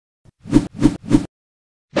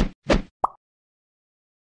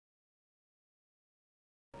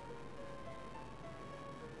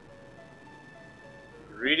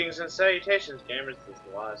Greetings and salutations, gamers. This is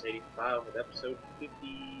TheLoZ85 with episode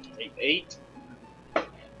 58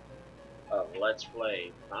 of Let's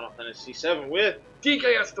Play Final Fantasy VII with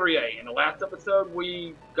DKS3A. In the last episode,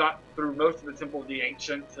 we got through most of the Temple of the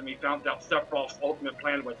Ancients, and we found out Sephiroth's ultimate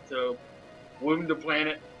plan was to wound the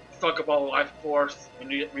planet, suck up all the life force, and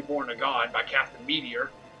get reborn a god by casting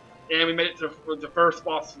Meteor. And we made it to the first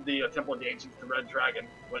boss of the Temple of the Ancients, the Red Dragon,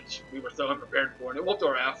 which we were so unprepared for, and it whooped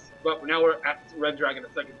our ass. But now we're at Red Dragon the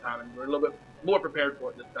second time, and we're a little bit more prepared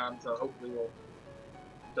for it this time, so hopefully we'll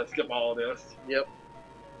just skip all of this. Yep.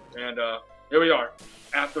 And here we are,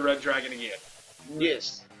 at the Red Dragon again.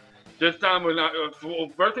 Yes. This time we're not.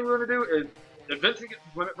 First thing we're going to do is, if Vincent gets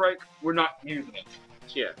his limit break, we're not using it.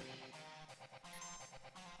 Yeah.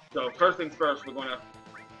 So first things first, we're going to,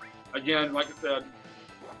 again, like I said,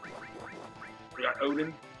 we got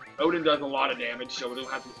Odin. Odin does a lot of damage, so we don't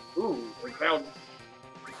have to. Ooh, we found.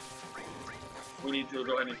 We need to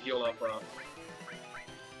go ahead and heal up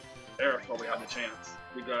Aerith while we have the chance,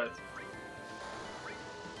 because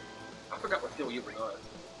I forgot what Steel Evil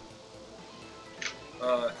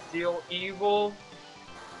does. Steel Evil.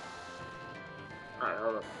 Alright,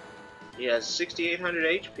 hold on. He has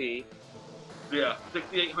 6,800 HP. Yeah,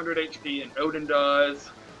 6,800 HP, and Odin does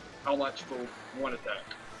how much for one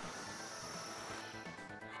attack?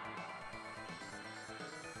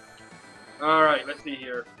 Alright, let's see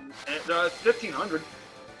here. It does 1,500.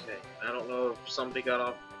 Okay, I don't know if somebody got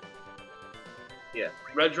off. Yeah.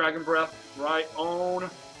 Red Dragon Breath, right on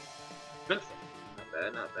Vincent. Not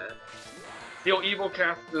bad, not bad. Steel Evil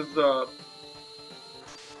casts is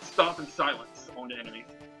Stop and Silence on the enemy,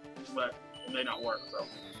 but it may not work, so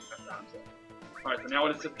that's time. So. Alright, so now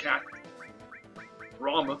it is just cast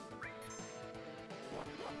Rama.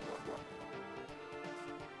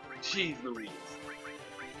 Jeez Louise.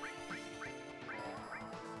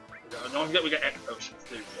 Don't forget we got X potions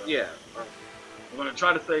too. So. Yeah. We're gonna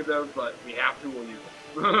try to save those, but we have to. We'll use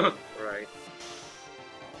them. Right.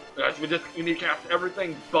 Guys, we need to cast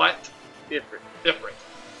everything but Ifrit.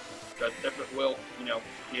 Because Ifrit will,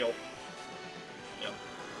 heal.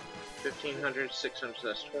 1,500, 600, so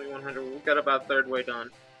that's 2,100. We've got about third way done.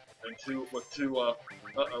 And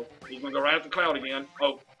uh-oh. He's gonna go right after Cloud again.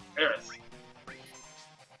 Oh, Aerith.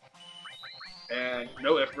 And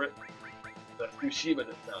no Ifrit. Let's do Shiva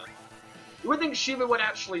this time. You would think Shiva would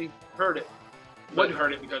actually hurt it. Wouldn't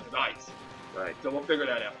hurt it because of ice. Right. So we'll figure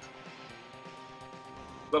that out.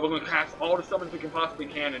 But we're going to cast all the summons we can possibly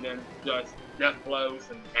can, and then just death blows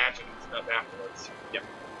and magic and stuff afterwards. Yep.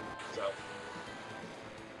 So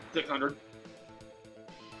 600.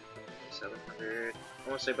 700. I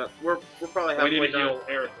want to say about. We're probably halfway done. We need to done. heal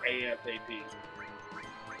Aerith ASAP.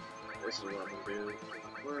 This is what I'm gonna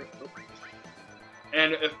do.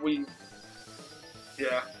 And if we,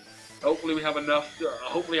 yeah, hopefully we have enough.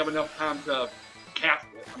 Hopefully have enough time to cast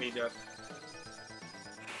it. I mean,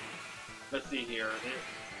 let's see here.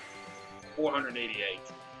 488.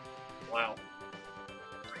 Wow.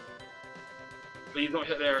 Please don't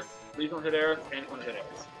hit Aerith. Please don't hit Aerith, and don't hit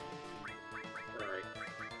Aerith. Alright.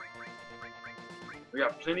 We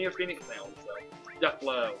got plenty of Phoenix sounds, so Death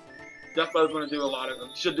Blow. Death Blow's gonna do a lot of,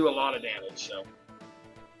 should do a lot of damage, so.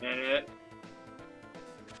 And it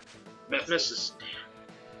misses.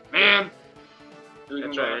 Man!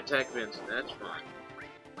 That's right, attack Vincent, that's fine.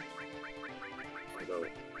 I go.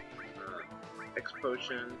 X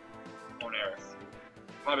potion on Aerith.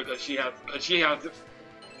 Probably because she has, if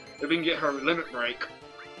we can get her limit break,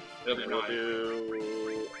 it'll be we'll nice.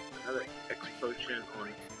 Do another X potion on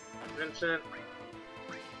Vincent.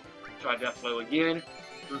 Try Death Blow again.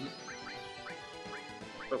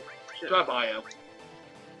 Oh, shit. Try Bio.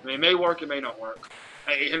 I mean, it may work, it may not work.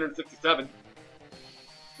 At 867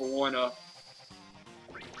 for one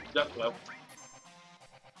Death Blow.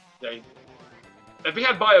 Okay. If we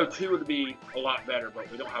had Bio 2, it would be a lot better, but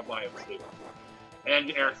we don't have Bio 2. And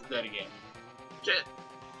Aerith's dead again. Shit.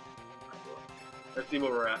 Let's see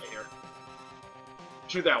where we're at here.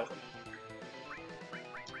 2,000.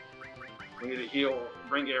 We need to heal,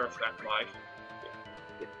 bring Aerith back to life.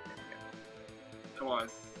 Come on.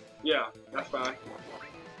 Yeah, that's fine.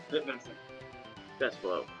 Hit Vincent. Death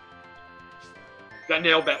blow. That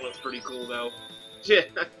nail bet looks pretty cool, though. Yeah.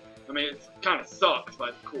 I mean, it kind of sucks, but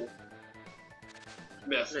it's cool.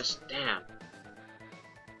 Missed. Missed. Damn.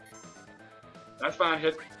 That's fine.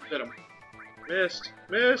 Hit him. Missed.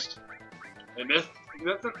 It missed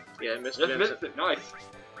Vincent? Yeah, missed Just Vincent. missed it. Nice.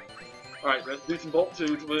 Alright, let's do some Bolt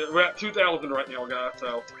 2s. We're at 2,000 right now, guys,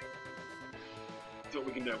 so see what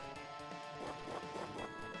we can do.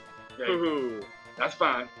 Okay. That's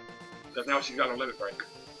fine. Because now she's got a limit break.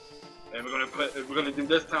 And we're gonna do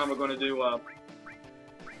this time, we're gonna do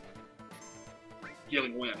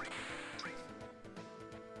healing wind.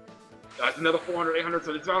 That's another 400, 800,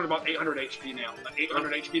 so it's around about 800 HP now.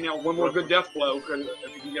 800 HP now, one more good death blow, because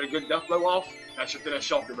if you can get a good death blow off, that should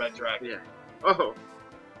finish off the red dragon. Yeah. Oh.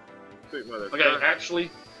 Sweet mother. Okay,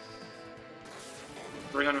 actually,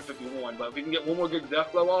 351, but if we can get one more good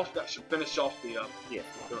death blow off, that should finish off the, Yeah,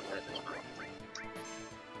 go ahead, that's fine.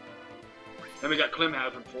 Then we got Clem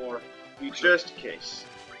Hazard for future. Just in case.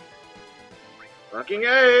 Fucking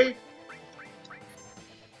A!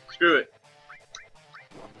 Screw it.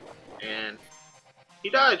 And he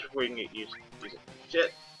dies before you can get used to it.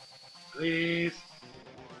 Shit. Please.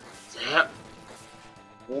 Zap.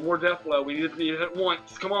 One more death blow. We need to see it at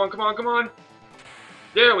once. Come on, come on, come on.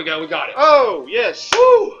 There we go. We got it. Oh, yes.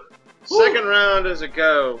 Woo! Second round is a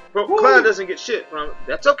go. But Woo! Cloud doesn't get shit from it.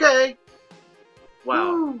 That's okay.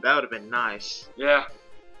 Wow, Woo! that would have been nice. Yeah.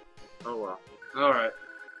 Oh well. Alright.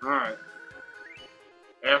 Alright.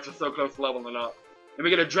 After so close to leveling it up. And we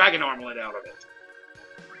get a dragon armlet out of it.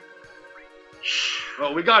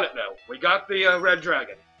 Well, we got it though. We got the red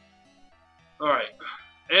dragon. Alright.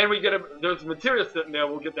 And we get there's materia sitting there.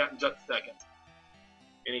 We'll get that in just a second.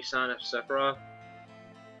 Any sign of Sephiroth?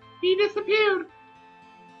 He disappeared.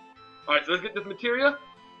 Alright, so let's get this materia.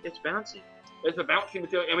 It's bouncy. It's a bouncy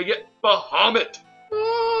material. And we get Bahamut.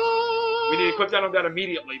 We need to equip that on that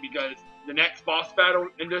immediately because the next boss battle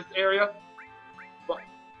in this area,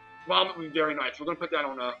 Bahamut would be very nice. We're going to put that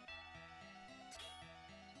on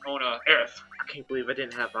Aerith. I can't believe I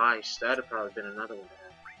didn't have ice. That'd have probably been another one to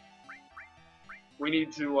have. We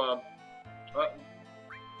need to,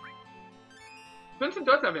 Vincent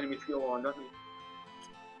does have enemy skill on, doesn't he?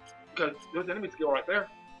 Because there's enemy skill right there.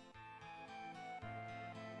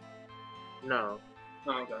 No.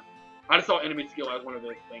 Oh, okay. I just saw enemy skill as one of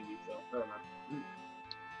those thingies, so never mind.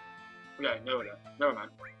 Okay, never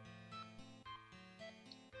mind.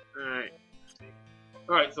 Alright.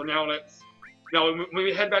 Alright, so now when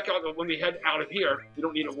we head back out, when we head out of here, we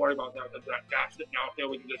don't need to worry about that because that's it now. Up there,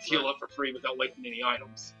 we can just heal up for free without wasting any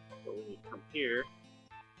items. But we need to come here.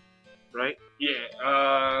 Right?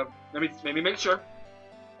 Yeah, let me make sure.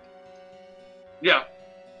 Yeah,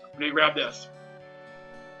 we need to grab this.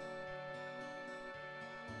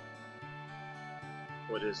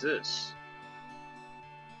 What is this?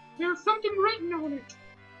 There's something written on it.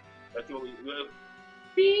 That's what we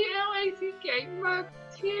B-L-A-C-K,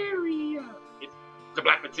 Materia. It's the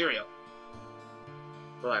black materia.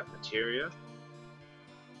 Black materia?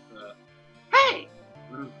 Hey!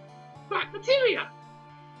 Black materia!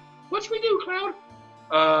 What should we do, Cloud?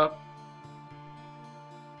 I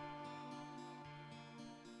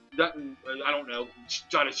don't know.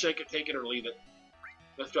 Try to shake it, take it, or leave it.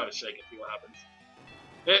 Let's try to shake it, see what happens.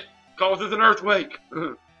 It causes an earthquake.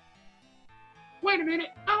 Wait a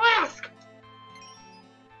minute, I'll ask.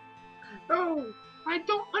 Oh, I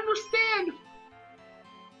don't understand.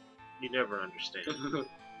 You never understand.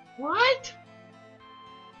 What?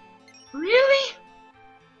 Really?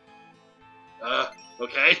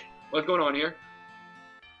 Okay. What's going on here?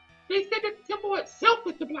 They said that the temple itself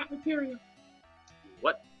is the black materia.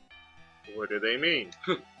 What? What do they mean?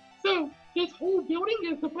 So, this whole building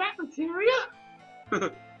is the black materia?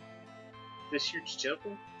 This huge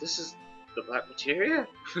temple? This is the black materia?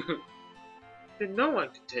 Then no one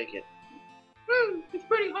can take it. It's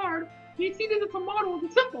pretty hard. You see, this is a model of the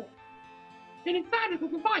temple. And inside is a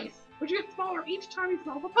device, which gets smaller each time you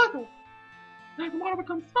solve a puzzle. And as the model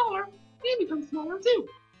becomes smaller, you become smaller too.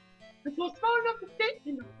 Until it's small enough to fit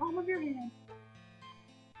in the palm of your hand.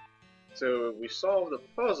 So if we solve the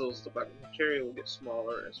puzzles, the black materia will get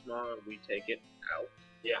smaller and smaller and we take it out.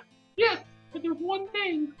 Yeah. Yes, but there's one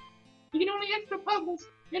thing. You can only answer the puzzles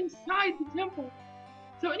inside the temple.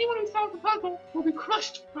 So anyone who solves the puzzle will be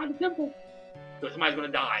crushed by the temple. So somebody's gonna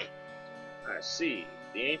die. I see.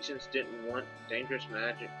 The ancients didn't want dangerous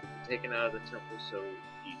magic to be taken out of the temple so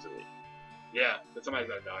easily. Yeah, so somebody's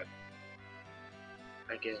gonna die.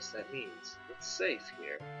 I guess that means it's safe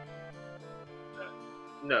here.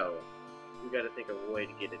 No. We gotta think of a way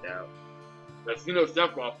to get it out. But you know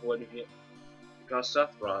Sephiroth would, isn't it? Because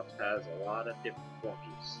Sephiroth has a lot of different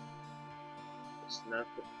flunkies.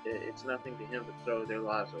 It's nothing to him to throw their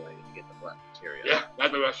lives away to get the black materia. Yeah,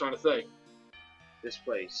 that's what I was trying to say. This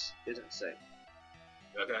place isn't safe.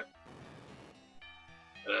 Okay.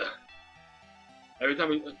 Every time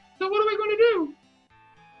we... So what are we gonna do?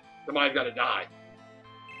 Somebody's gotta die.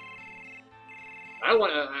 I don't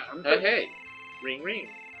wanna... Hey. Ring, ring.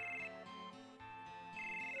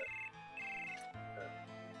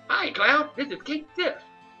 Hi, Cloud. This is King Sif.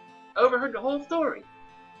 Overheard the whole story.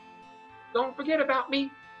 Don't forget about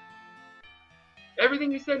me.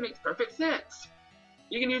 Everything you said makes perfect sense.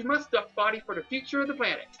 You can use my stuffed body for the future of the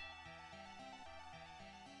planet.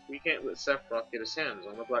 We can't let Sephiroth get his hands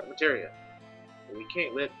on the black materia. And we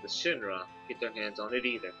can't let the Shinra get their hands on it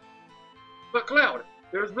either. But Cloud,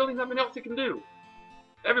 there's really nothing else you can do.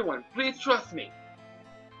 Everyone, please trust me.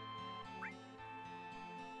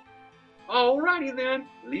 Alrighty then,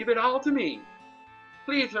 leave it all to me.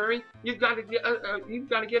 Please hurry. You've got to get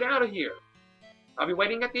out of here. I'll be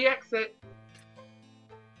waiting at the exit.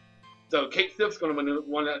 So Kate Sif's gonna be the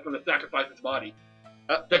one that's gonna sacrifice his body.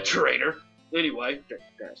 The traitor. Anyway.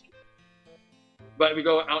 But we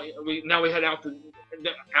go out. Now we head out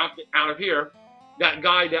of here. That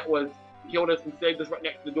guy that was healed us and saved us right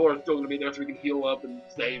next to the door is still gonna be there, so we can heal up and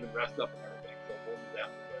save and rest up and everything. So we'll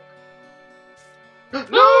do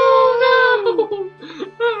that. No!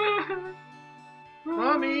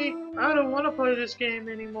 Mommy, I don't want to play this game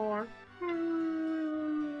anymore.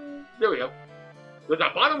 There we go. There's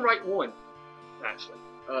that bottom right one, actually.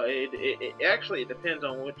 It depends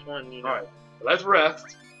on which one you know. Alright, let's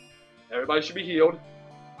rest. Everybody should be healed,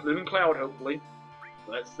 including Cloud, hopefully.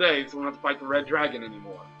 Let's save so we don't have to fight the Red Dragon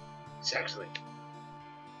anymore. Exactly.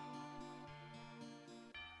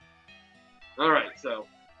 Alright, so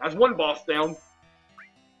that's one boss down.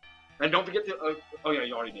 And don't forget to. Oh yeah,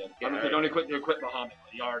 you already did. Yeah, don't equip Bahamut.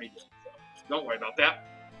 You already did. So don't worry about that.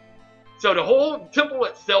 So the whole temple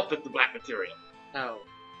itself is the black materia. Oh.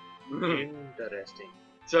 Interesting.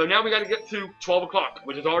 So now we got to get to 12 o'clock,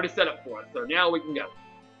 which is already set up for us. So now we can go.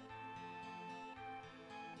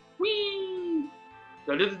 Whee!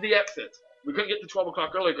 So this is the exit. We couldn't get to 12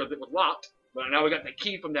 o'clock earlier because it was locked, but now we got the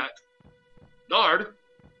key from that guard.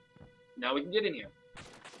 Now we can get in here.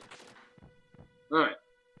 Alright.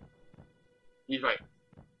 He's right.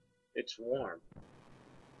 It's warm.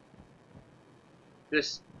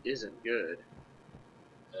 This isn't good.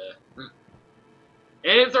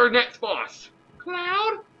 And it's our next boss.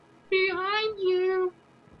 Cloud, behind you.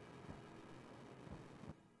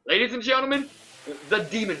 Ladies and gentlemen, the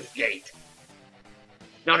Demon's Gate.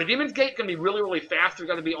 Now the Demon's Gate's gonna be really, really fast. We're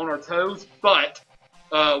gonna be on our toes, but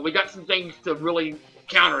we got some things to really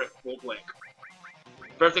counter it real quick.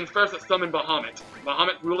 First things first, let's summon Bahamut.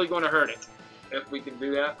 Bahamut's really gonna hurt it. If we can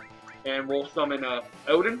do that. And we'll summon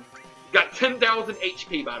Odin. Got 10,000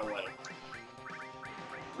 HP, by the way.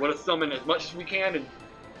 We'll summon as much as we can, and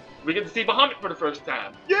we get to see Bahamut for the first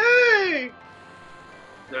time. Yay!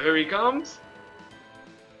 So here he comes.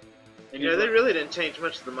 And yeah, they really didn't change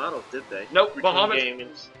much of the models, did they? Nope,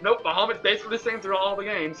 Bahamut's basically the same through all the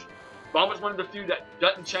games. Bahamut's one of the few that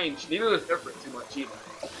doesn't change. Neither does Ifrit too much either.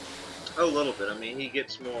 A little bit. I mean, he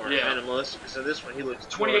gets more animalistic. So this one, he looks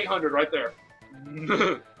 2,800 right there.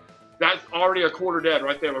 That's already a quarter dead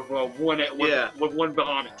right there with one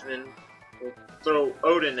Bahamut. And we'll throw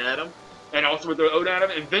Odin at him. And also with the Odin at him,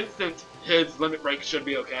 and Vincent, his limit break should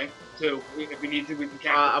be okay too. If we need to, we can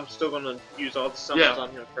capture. I'm still gonna use all the summons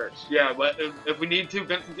on him first. Yeah, but if we need to,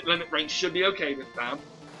 Vincent's limit break should be okay this time.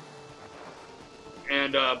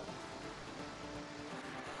 And I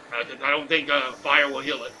don't think fire will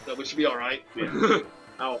heal it, so we should be all right. Yeah.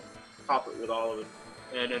 I'll pop it with all of it.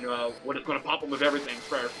 And then we're just gonna pop him with everything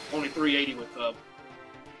first. Only 380 with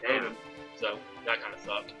Odin, so that kind of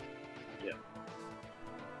sucked. Yeah.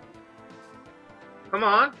 Come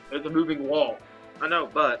on. It's a moving wall. I know,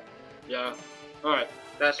 but yeah. All right.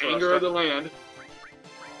 That's what Anger of the Land.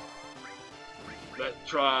 Let's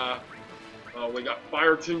try. We got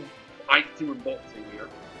Fire 2, Ice 2, and Bolt 2 here.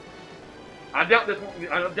 I doubt this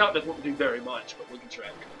won't do very much, but we can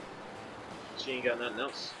try. She ain't got nothing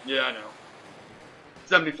else. Yeah, I know.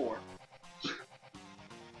 74.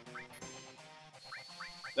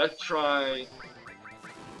 Let's try.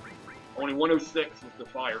 Only 106 with the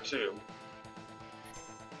Fire 2.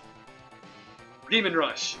 Demon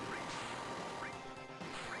Rush.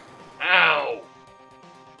 Ow!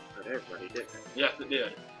 But everybody did. Yes, it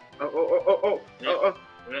did. Oh.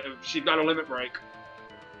 She's got a limit break.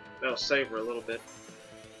 That'll save her a little bit.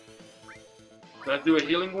 So let's do a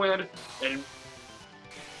Healing Wind, and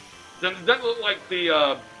since it doesn't look like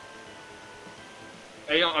the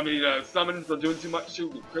summons are doing too much too,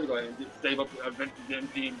 we could go ahead and just save up Vincent's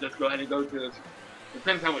MP and just go ahead and go to this.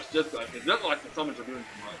 Depends how much just goes. It doesn't look like the summons are doing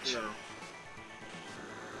too much. No.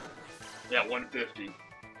 Yeah, 150.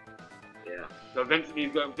 Yeah. So Vincent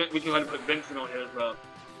needs to go. We can go ahead and put Vincent on his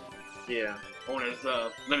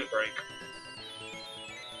limit break.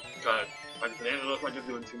 Because like I said, it looks like it's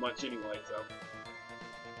doing too much anyway. So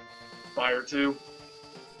Fire 2.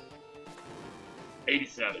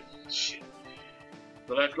 87. Shit.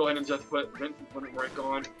 So let's go ahead and just put Vincent's limit break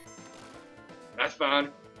on. That's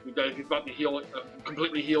fine. Because he's about to heal,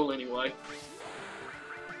 completely heal anyway.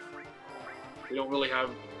 We don't really have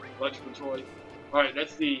much of a choice. Alright,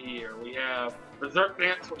 let's see here. We have Berserk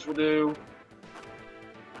Dance, which will do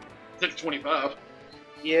 625.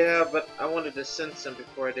 Yeah, but I wanted to sense him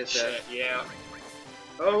before I did that. Shit, yeah.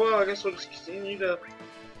 Oh well, I guess we'll just continue to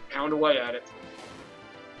Pound away at it.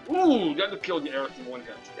 Ooh, that just killed the Eris in one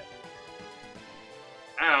hit.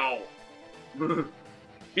 Ow.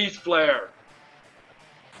 Beast Flare.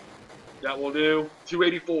 That will do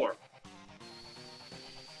 284.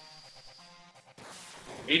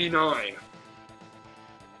 89.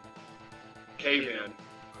 Cave in.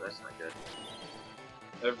 Oh, that's not good.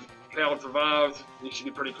 If Cloud survives, he should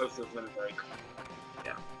be pretty close to his limit break.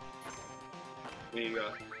 Yeah. We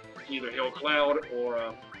either heal Cloud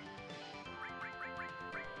or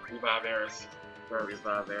revive Eris. Or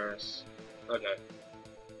revive Eris. Okay.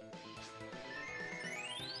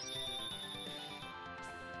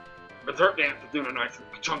 Berserk Dance is doing a nice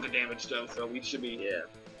chunk of damage though, so we should be. Yeah.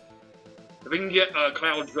 If we can get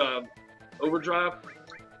Cloud's Overdrive.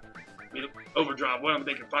 Overdrive, what am I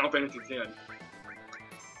thinking? Final Fantasy X.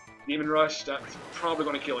 Demon Rush, that's probably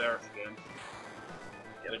going to kill Eris again.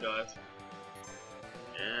 Yeah, it does.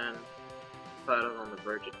 And Cloud on the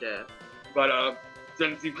verge of death. But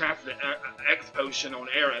since you cast the X potion on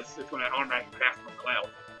Eris, it's going to automatically cast on Cloud.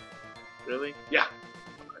 Really? Yeah.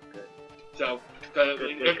 Okay, good. So,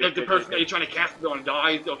 if the person that you're trying to cast it on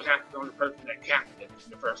dies, they'll cast it on the person that cast it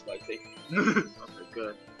in the first place. See? Okay,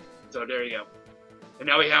 good. So there you go. And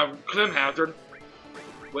now we have Clim Hazard,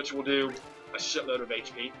 which will do a shitload of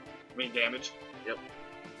HP. I mean damage. Yep.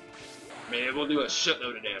 I mean, it will do a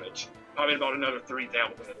shitload of damage. Probably about another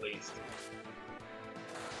 3,000 at least.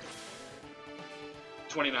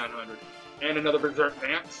 2,900. And another Berserk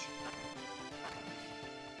Dance.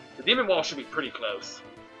 The Demon Wall should be pretty close.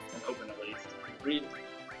 I'm hoping at least. Read.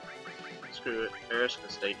 Screw it. Eris can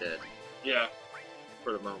stay dead. Yeah.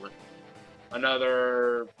 For the moment.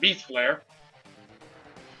 Another Beast Flare.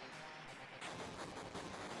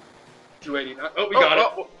 289. Oh, we got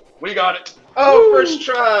it. We got it. Oh, first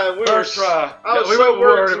try. First try. I was so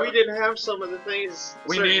worried we didn't have some of the things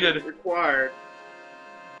we needed required.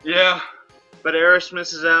 Yeah. But Eris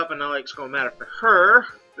misses out, but not like it's going to matter for her.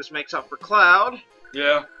 This makes up for Cloud.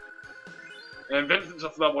 Yeah. And Vincent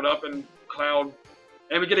just leveled up in Cloud.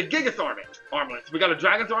 And we get a Gigas armlet. We got a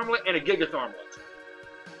Dragon's armlet and a Gigas armlet.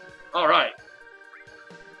 Alright.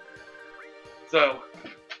 So,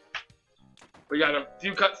 we got a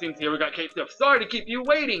few cutscenes here. We got Kate Stiff. Sorry to keep you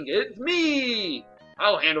waiting. It's me.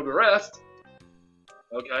 I'll handle the rest.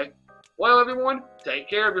 Okay. Well, everyone, take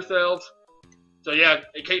care of yourselves. So yeah,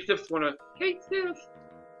 Kate Stiff's gonna. Kate Stiff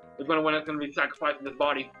is gonna one that's gonna be sacrificing his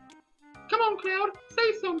body. Come on, Cloud.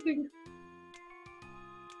 Say something.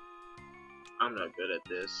 I'm not good at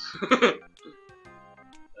this.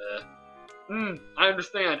 I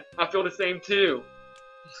understand. I feel the same too.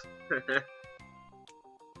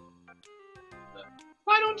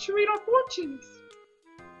 Why don't you read our fortunes?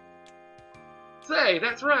 Say,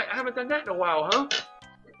 that's right. I haven't done that in a while, huh?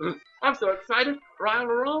 I'm so excited. Right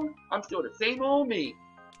or wrong, I'm still the same old me.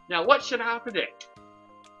 Now, what should I predict?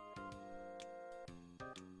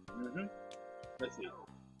 Let's see.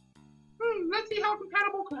 Let's see how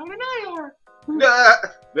compatible Cloud and I are.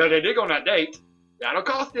 Well, they did go on that date. That'll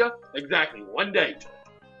cost you exactly one date.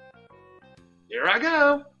 Here I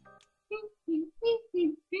go.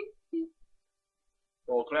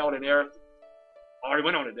 Well, Cloud and Eris already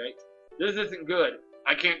went on a date. This isn't good.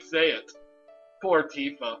 I can't say it. Poor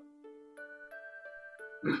Tifa.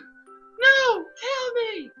 No! Tell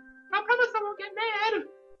me! I promise I won't get mad!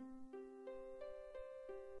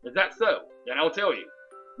 Is that so? Then I'll tell you.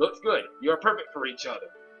 Looks good. You are perfect for each other.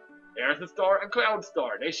 Eris Star and Cloud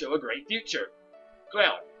Star. They show a great future.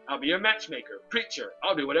 Cloud, I'll be your matchmaker, preacher.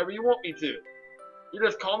 I'll do whatever you want me to. You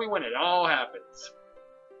just call me when it all happens.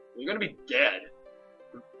 You're gonna be dead.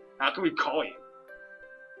 How can we call you?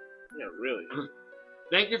 Yeah, really.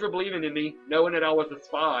 Thank you for believing in me, knowing that I was a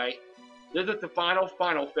spy. This is the final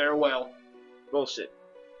farewell. Bullshit.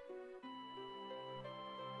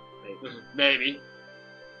 Maybe.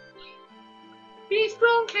 Be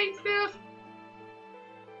strong, Kate Stiff.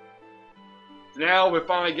 Now we're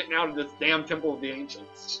finally getting out of this damn Temple of the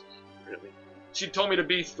Ancients. Really? She told me to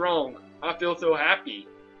be strong. I feel so happy.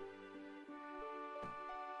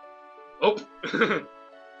 Oh!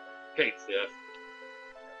 Kate Stiff.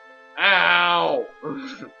 Ow!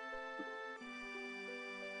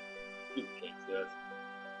 Kate Stiff.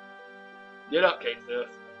 Get up, Kate Stiff.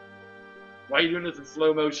 Why are you doing this in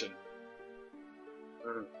slow motion?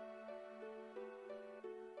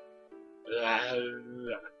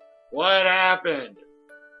 What happened?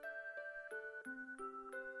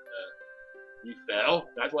 You fell?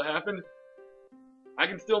 That's what happened? I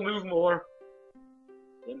can still move more.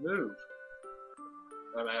 Then move.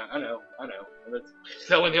 I know. I'm just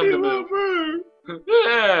telling him to move.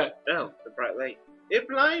 Yeah. No, the bright light. It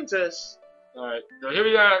blinds us. Alright, so here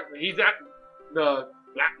we are. He's at the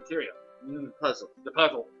black materia. Puzzle. The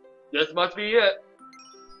puzzle. This must be it.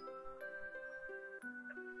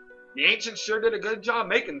 The ancients sure did a good job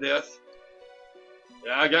making this.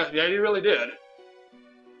 Yeah, I guess, yeah, he really did.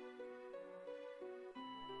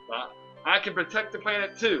 But I can protect the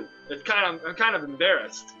planet too. I'm kind of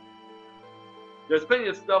embarrassed. There's plenty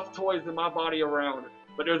of stuffed toys in my body around,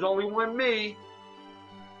 but there's only one me.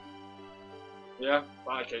 Yeah,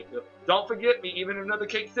 bye, Kate Sith. Don't forget me, even if another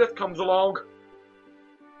Kate Sith comes along.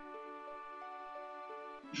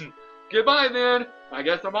 Goodbye then. I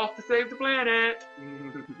guess I'm off to save the planet.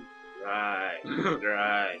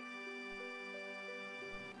 Right.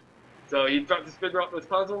 So he tries to figure out those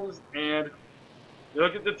puzzles, and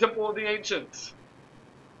look at the Temple of the Ancients.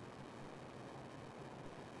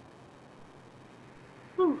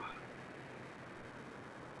 Whew.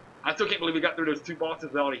 I still can't believe we got through those two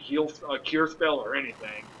bosses without a cure spell or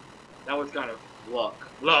anything. That was kind of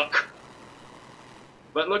luck.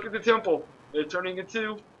 But look at the temple. It's turning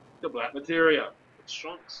into the black materia. It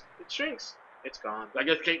shrinks. It's gone. I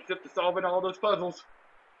guess Kate Sith is solving all those puzzles.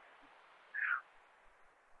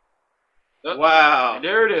 Oh, wow. and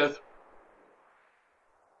there it is.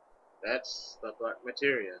 That's the black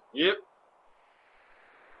materia. Yep.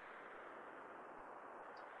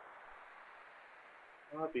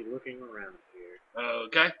 I'll be looking around here.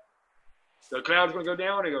 Okay. So Cloud's gonna go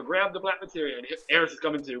down and go grab the black materia, and Eris is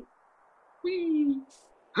coming too. Whee!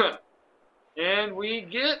 Huh. And we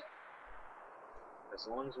get. As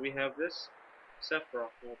long as we have this,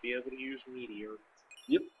 Sephiroth won't be able to use Meteor.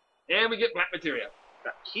 Yep. And we get black materia.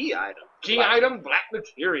 Got key item. Key item, black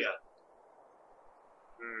materia.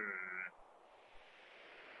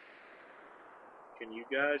 Can you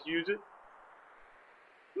guys use it?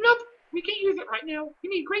 Nope. We can't use it right now. You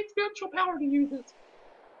need great spiritual power to use it.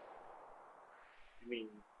 You mean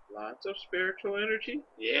lots of spiritual energy?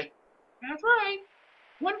 Yeah. That's right.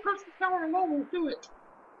 One person's power alone will do it.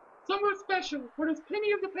 Somewhere special, where there's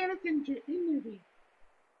plenty of the planet's energy.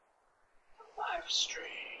 Live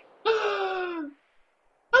stream.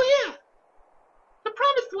 Oh yeah! The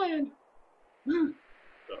Promised Land!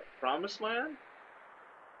 The Promised Land?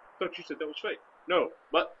 I thought you said that was fake. No,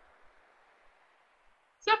 but...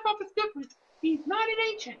 Sephiroth is different. He's not an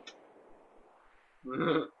ancient.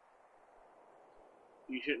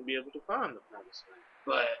 You shouldn't be able to find the Promised Land.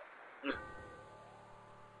 But...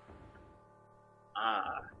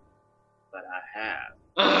 but I have.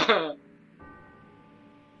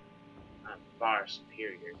 I'm far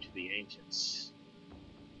superior to the ancients.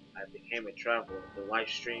 I became a traveler of the life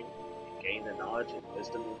stream and gained the knowledge and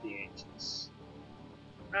wisdom of the ancients.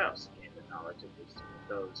 I also gained the knowledge and wisdom of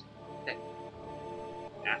those.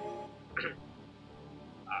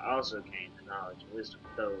 I also gained the knowledge and wisdom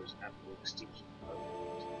of those after the extinction of the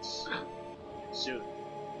ancients. And soon,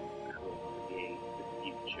 I will create the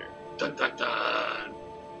future. Dun dun dun!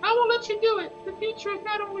 I will let you do it. The future is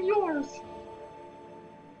not only yours.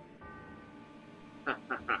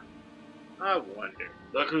 I wonder.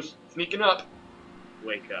 Look who's sneaking up.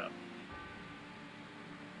 Wake up.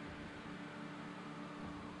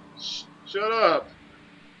 Shut up.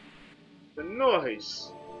 The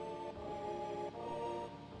noise.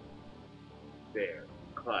 There,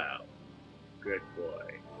 Cloud. Good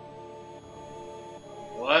boy.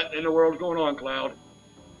 What in the world's going on, Cloud?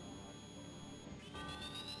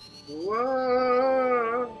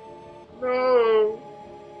 Whoa! No!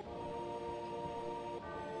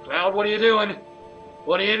 Cloud, what are you doing?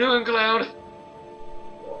 What are you doing, Cloud?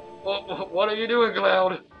 What are you doing,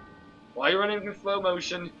 Cloud? Why are you running in slow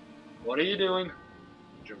motion? What are you doing?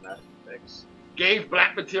 Dramatic effects. Gave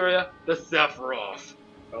black materia to Sephiroth.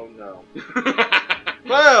 Oh no.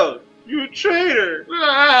 Cloud! You traitor!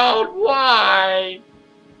 Cloud, why?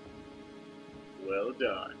 Well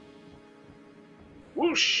done.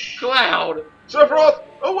 Whoosh! Cloud! Sephiroth,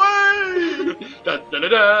 away! Da da da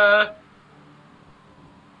da!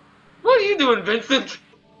 What are you doing, Vincent?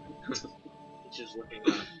 He's just looking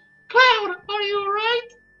up. Cloud, are you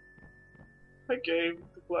alright? I gave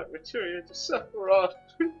the black materia to Sephiroth.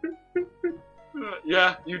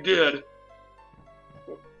 Yeah, you did.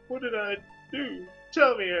 What did I do?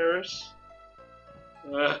 Tell me, Eris.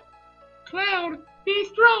 Cloud, be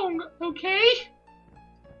strong, okay?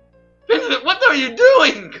 Vincent, what are you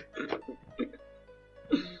doing?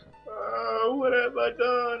 What have I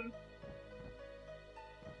done?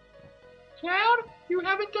 Cloud, you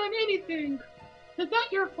haven't done anything. Is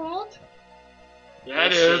that your fault? Yeah,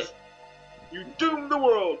 it is. You doomed the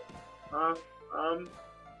world! Huh? Oh,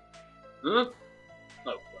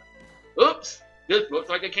 oops! This looks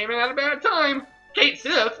like it came in at a bad time. Kate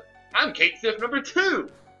Sith? I'm Kate Sith number 2.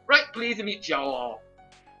 Right, pleased to meet y'all all.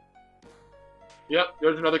 Yep,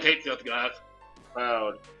 there's another Kate Sith, guys.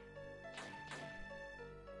 Proud.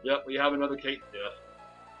 Yep, we have another Kate Sith.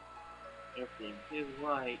 Everything is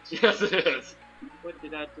right. Yes, it is. What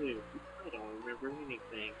did I do? I don't remember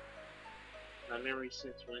anything. My memory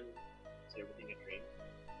since when is everything a dream?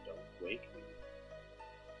 Don't wake me.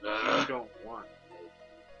 You don't want to wake me.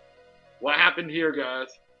 What happened here, guys?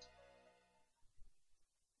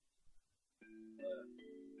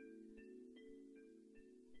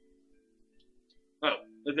 Oh,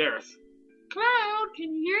 it's Eris. Cloud,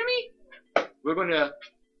 can you hear me? We're gonna...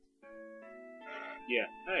 Yeah,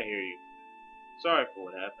 I hear you. Sorry for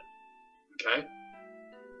what happened. Okay.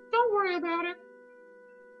 Don't worry about it.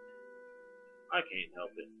 I can't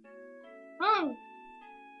help it. Oh.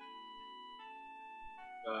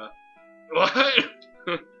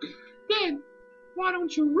 What? Then, why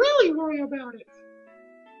don't you really worry about it?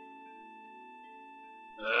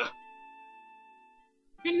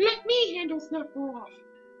 And let me handle Sephiroth.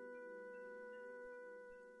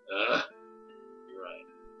 Right.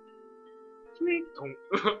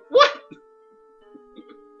 What?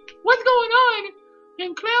 What's going on?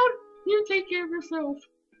 And Cloud, you take care of yourself.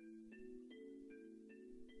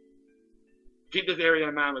 Keep this area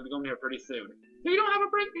in mind. We'll be going here pretty soon. So you don't have a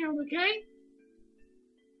breakdown, okay?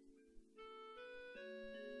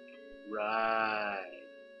 Right.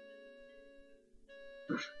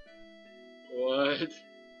 What?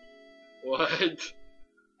 What?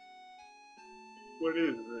 What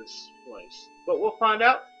is this place? But we'll find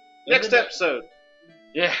out next episode.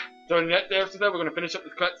 Yeah, so in the next episode, we're going to finish up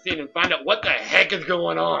this cutscene and find out what the heck is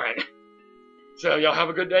going on. So, y'all have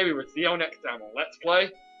a good day. We will see y'all next time on Let's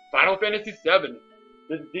Play Final Fantasy VII.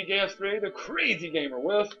 This is DKS3, the Crazy Gamer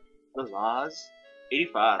with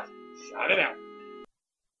TheLoZ85. Signing out.